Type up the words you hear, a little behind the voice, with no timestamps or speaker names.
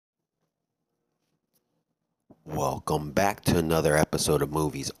Welcome back to another episode of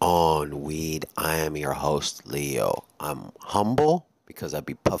Movies on Weed. I am your host, Leo. I'm humble because I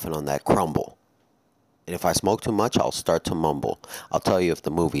be puffing on that crumble. And if I smoke too much, I'll start to mumble. I'll tell you if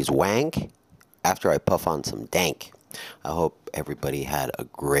the movie's wank after I puff on some dank. I hope everybody had a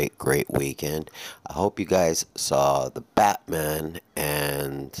great weekend. I hope you guys saw The Batman,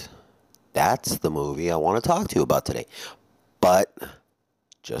 and that's the movie I want to talk to you about today. But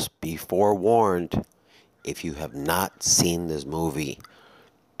just be forewarned, if you have not seen this movie,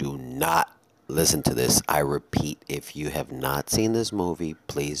 do not listen to this. I repeat, if you have not seen this movie,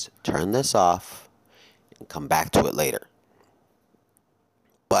 please turn this off and come back to it later.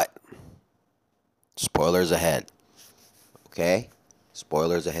 But, spoilers ahead. Okay?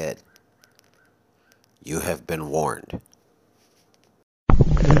 Spoilers ahead. You have been warned.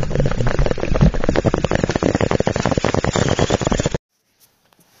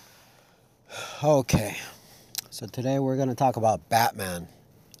 Okay, so today we're going to talk about Batman,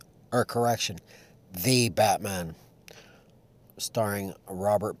 or correction, The Batman, starring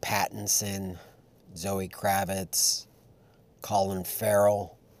Robert Pattinson, Zoe Kravitz, Colin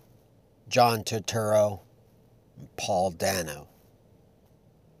Farrell, John Turturro, and Paul Dano.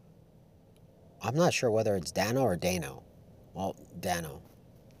 I'm not sure whether it's Dano or Dano. Well, Dano.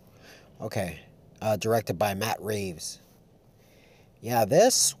 Okay, directed by Matt Reeves. Yeah,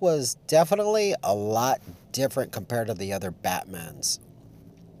 this was definitely a lot different compared to the other Batmans.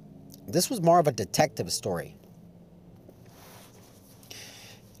 This was more of a detective story.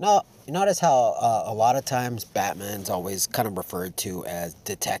 Now, you notice how a lot of times Batman's always kind of referred to as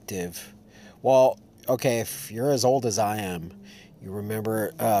detective. Well, okay, if you're as old as I am, you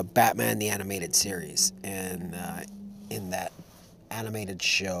remember Batman the Animated Series. And in that animated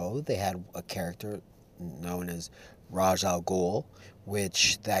show, they had a character known as Ra's al Ghul,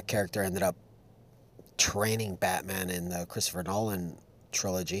 which that character ended up training Batman in the Christopher Nolan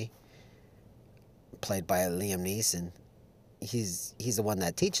trilogy, played by Liam Neeson. He's the one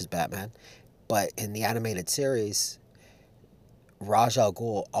that teaches Batman, but in the animated series, Ra's al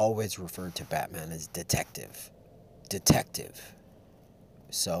Ghul always referred to Batman as detective. Detective.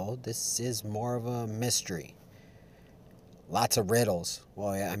 So this is more of a mystery. Lots of riddles.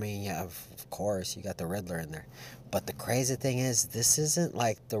 Well, yeah, I mean, yeah, of course, you got the Riddler in there. But the crazy thing is, this isn't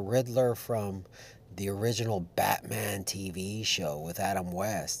like the Riddler from the original Batman TV show with Adam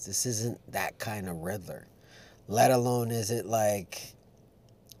West. This isn't that kind of Riddler. Let alone is it like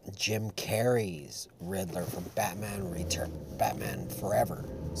Jim Carrey's Riddler from Batman Forever.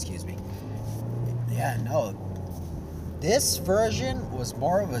 Excuse me. Yeah, no. This version was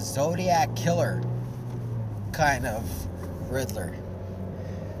more of a Zodiac killer kind of Riddler.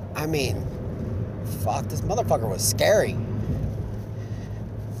 I mean, fuck, this motherfucker was scary.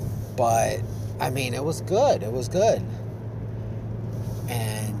 But, I mean, it was good. It was good.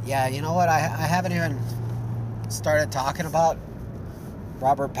 And, yeah, you know what? I haven't even started talking about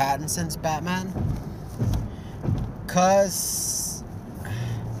Robert Pattinson's Batman. Because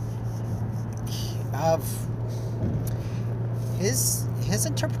of his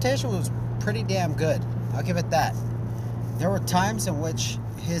interpretation was pretty damn good. I'll give it that. There were times in which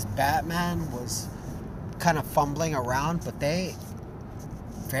his Batman was kind of fumbling around, but they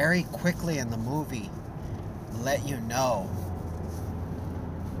very quickly in the movie let you know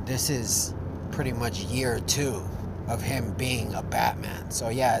this is pretty much year 2 of him being a Batman. So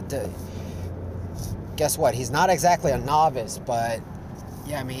yeah, guess what? He's not exactly a novice, but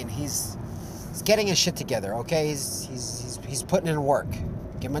yeah, I mean he's getting his shit together. Okay, he's putting in work.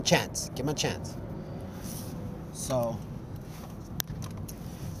 Give him a chance. Give him a chance. So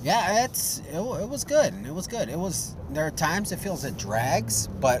yeah, it was good. It was good. There are times it feels it drags,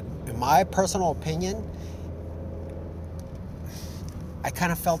 but in my personal opinion, I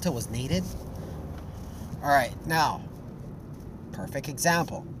kind of felt it was needed. All right, now, perfect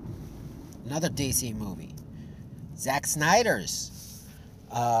example. Another DC movie, Zack Snyder's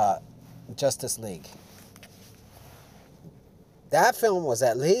Justice League. That film was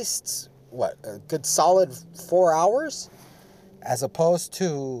at least a good solid 4 hours. As opposed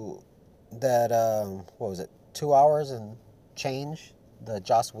to that, 2 hours and change, the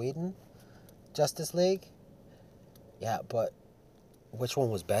Joss Whedon Justice League? Yeah, but which one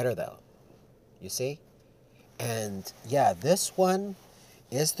was better, though? You see? And, yeah, this one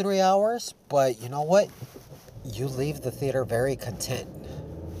is 3 hours, but you know what? You leave the theater very content.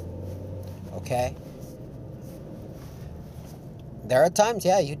 Okay? There are times,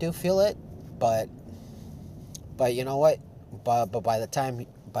 yeah, you do feel it, but you know what? But by the time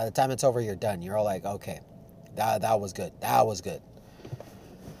it's over, you're done. You're all like, okay, that was good. That was good.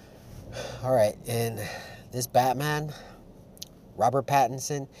 All right, and This Batman, Robert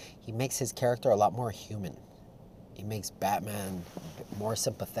Pattinson, he makes his character a lot more human. He makes Batman more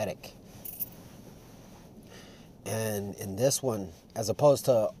sympathetic. And in this one, as opposed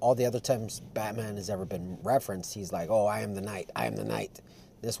to all the other times Batman has ever been referenced, he's like, oh, I am the knight. I am the knight.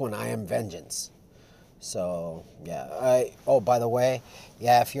 This one, I am vengeance. So, yeah. Oh, by the way,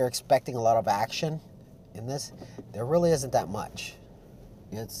 yeah, if you're expecting a lot of action in this, there really isn't that much.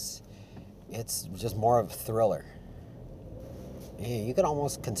 It's just more of a thriller. Yeah, you could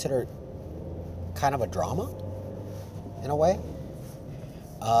almost consider it kind of a drama, in a way.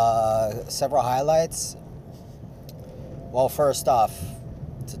 Several highlights. Well, first off,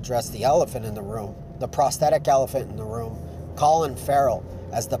 to address the elephant in the room, the prosthetic elephant in the room, Colin Farrell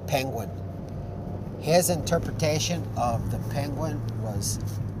as the Penguin. His interpretation of the Penguin was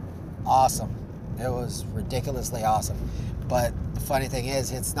awesome. It was ridiculously awesome. But the funny thing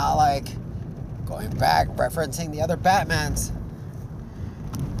is, it's not like, going back, referencing the other Batmans,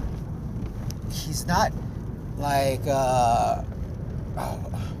 he's not like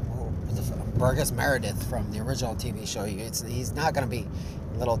Burgess Meredith from the original TV show. He's not going to be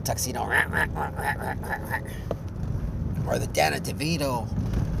a little tuxedo, or the Danny DeVito,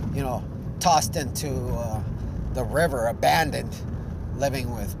 tossed into the river, abandoned,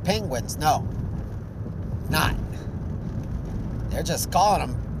 living with penguins. No, not. They're just calling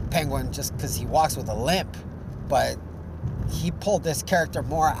him Penguin just because he walks with a limp. But he pulled this character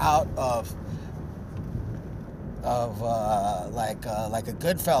more out of like a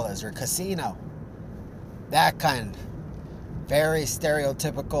Goodfellas or Casino. That kind. Very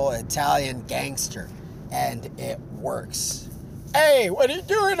stereotypical Italian gangster. And it works. Hey, what are you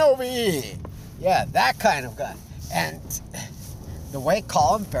doing over here? Yeah, that kind of guy. And the way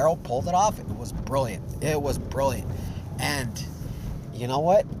Colin Farrell pulled it off, it was brilliant. It was brilliant. And you know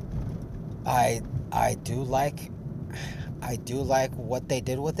what? I do like what they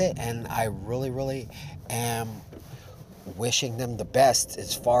did with it, and I really am wishing them the best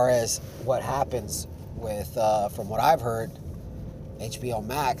as far as what happens with, from what I've heard, HBO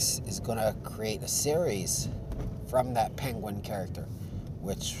Max is going to create a series from that Penguin character,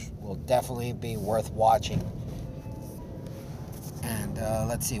 which will definitely be worth watching. And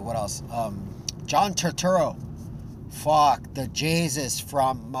let's see, what else? John Turturro. Fuck, the Jesus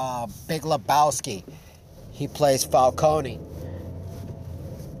from Big Lebowski. He plays Falcone.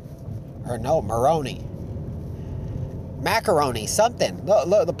 Or no, Maroni. Macaroni, something.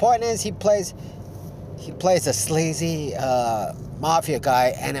 Look, the point is he plays a sleazy mafia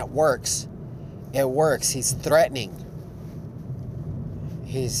guy, and it works. It works. He's threatening.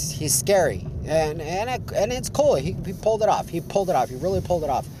 He's scary, and it's cool. He pulled it off. He really pulled it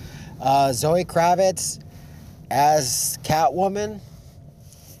off. Zoe Kravitz as Catwoman.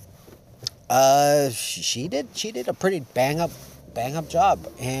 She did a pretty bang up job,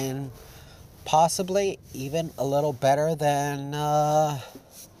 and possibly even a little better than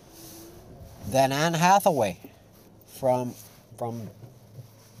Anne Hathaway from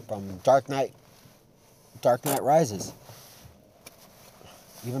Dark Knight Rises.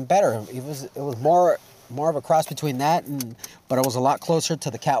 Even better. It was more of a cross between that but it was a lot closer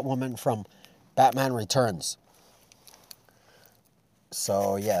to the Catwoman from Batman Returns.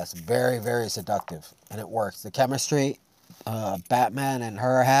 So yes, very, very seductive, and it works. The chemistry Batman and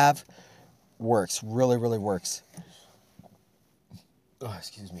her have works. Really works. Oh,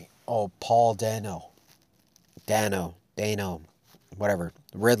 excuse me. Oh, Paul Dano, whatever.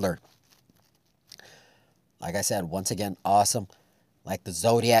 Riddler. Like I said, once again, awesome. Like the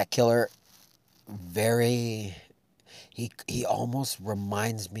Zodiac Killer, very. He almost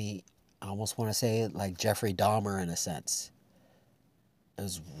reminds me. I almost want to say like Jeffrey Dahmer in a sense. It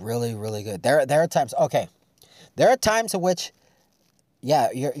was really good. There are times. Okay, there are times in which, yeah,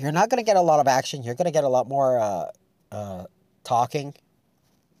 you're not gonna get a lot of action. You're gonna get a lot more talking.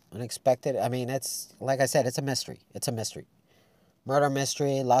 Unexpected. I mean, it's like I said, it's a mystery. It's a mystery. Murder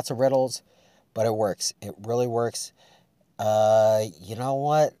mystery, lots of riddles, but it works. It really works. You know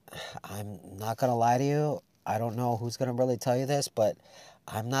what? I'm not gonna lie to you. I don't know who's gonna really tell you this, but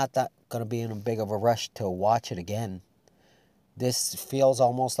I'm not that gonna be in a big of a rush to watch it again. This feels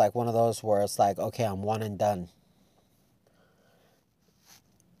almost like one of those where it's like, okay, I'm one and done.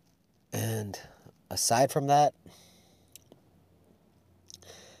 And aside from that,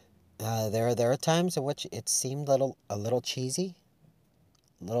 there are times in which it seemed a little cheesy,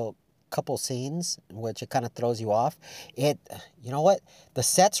 little couple scenes in which it kind of throws you off. You know what? The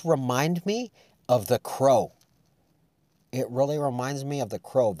sets remind me of The Crow. It really reminds me of The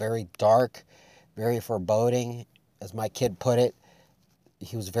Crow. Very dark, very foreboding, as my kid put it.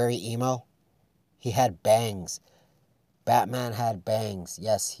 He was very emo. He had bangs. Batman had bangs.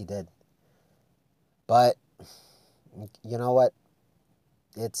 Yes, he did. But you know what?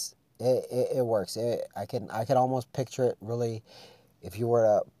 It works. I can almost picture it really if you were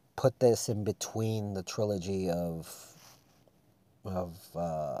to put this in between the trilogy of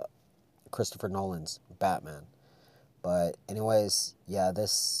Christopher Nolan's Batman. But anyways, yeah,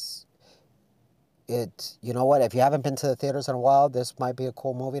 you know what? If you haven't been to the theaters in a while, this might be a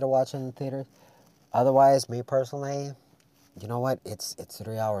cool movie to watch in the theater. Otherwise, me personally, you know what? It's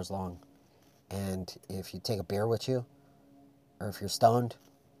 3 hours long, and if you take a beer with you, or if you're stoned,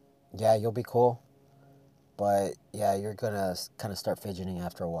 yeah, you'll be cool. But yeah, you're gonna kind of start fidgeting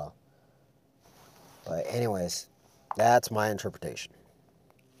after a while. But anyways, that's my interpretation.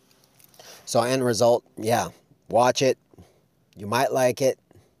 So end result, yeah, watch it. You might like it.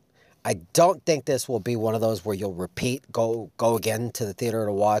 I don't think this will be one of those where you'll go again to the theater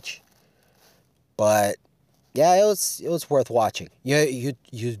to watch. But yeah, it was worth watching. You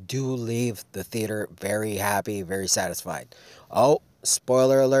do leave the theater very happy, very satisfied. Oh,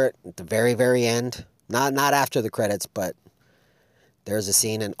 spoiler alert! At the very end, not after the credits, but there's a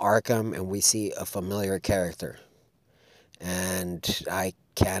scene in Arkham, and we see a familiar character, and I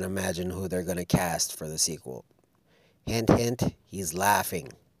can't imagine who they're gonna cast for the sequel. Hint, hint. He's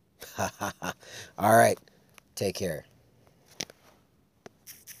laughing. All right, take care.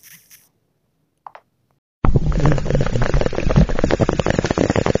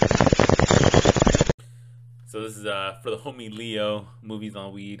 So this is for the homie Leo, Movies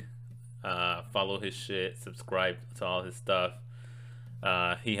on Weed. Follow his shit, subscribe to all his stuff.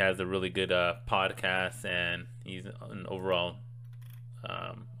 He has a really good podcast, and he's an overall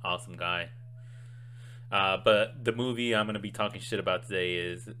awesome guy. But the movie I'm going to be talking shit about today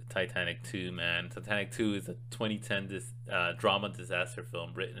is Titanic 2, man. Titanic 2 is a 2010 drama disaster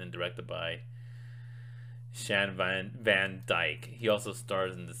film written and directed by Shan Van Dyke. He also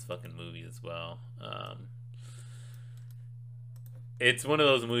stars in this fucking movie as well. It's one of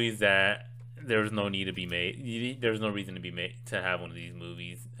those movies that there's no need to be made. There's no reason to be made to have one of these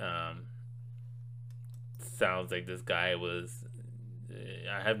movies. Sounds like this guy was.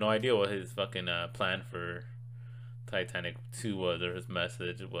 I have no idea what his fucking plan for Titanic 2 was, or his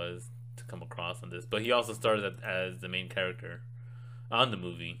message was to come across on this. But he also stars as the main character on the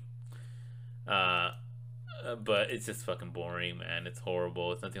movie. But it's just fucking boring, man. It's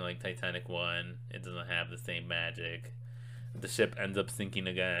horrible. It's nothing like Titanic 1. It doesn't have the same magic. The ship ends up sinking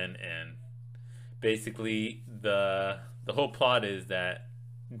again, and basically the whole plot is that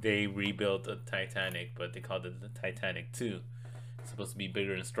they rebuilt the Titanic, but they called it the Titanic 2. It's supposed to be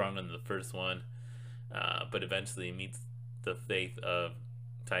bigger and stronger than the first one, but eventually meets the fate of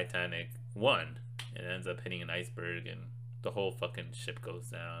Titanic 1 and ends up hitting an iceberg, and the whole fucking ship goes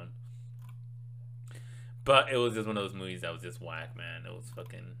down. But it was just one of those movies that was just whack, man. It was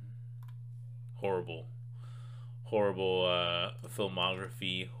fucking horrible. Horrible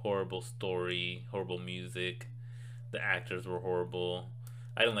filmography, horrible story, horrible music. The actors were horrible.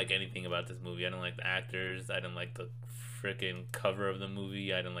 I don't like anything about this movie. I don't like the actors. I don't like the freaking cover of the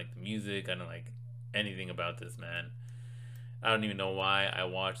movie. I don't like the music. I don't like anything about this, man. I don't even know why I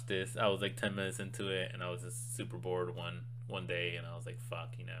watched this. I was like 10 minutes into it, and I was just super bored one day, and I was like,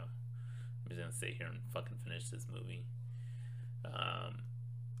 fuck, I'm just gonna sit here and fucking finish this movie.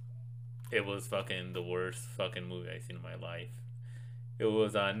 It was fucking the worst fucking movie I've seen in my life. It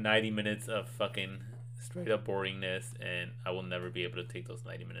was 90 minutes of fucking straight up boringness, and I will never be able to take those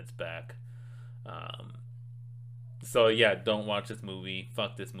 90 minutes back. So yeah, don't watch this movie.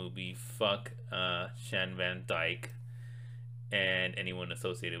 Fuck this movie. Fuck Shan Van Dyke and anyone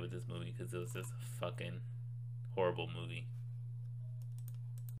associated with this movie, because it was just a fucking horrible movie.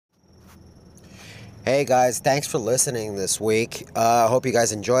 Hey guys, thanks for listening this week. I hope you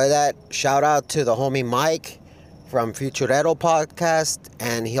guys enjoy that. Shout out to the homie Mike from Futuretto Podcast,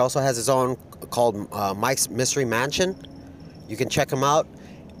 and he also has his own called Mike's Mystery Mansion. You can check him out.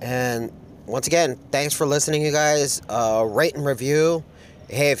 And once again, thanks for listening, you guys. Rate and review.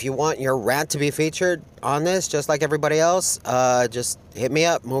 Hey, if you want your rant to be featured on this, just like everybody else, just hit me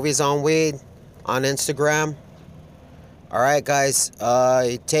up. Movies on Weed on Instagram. All right, guys.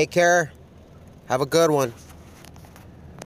 Take care. Have a good one.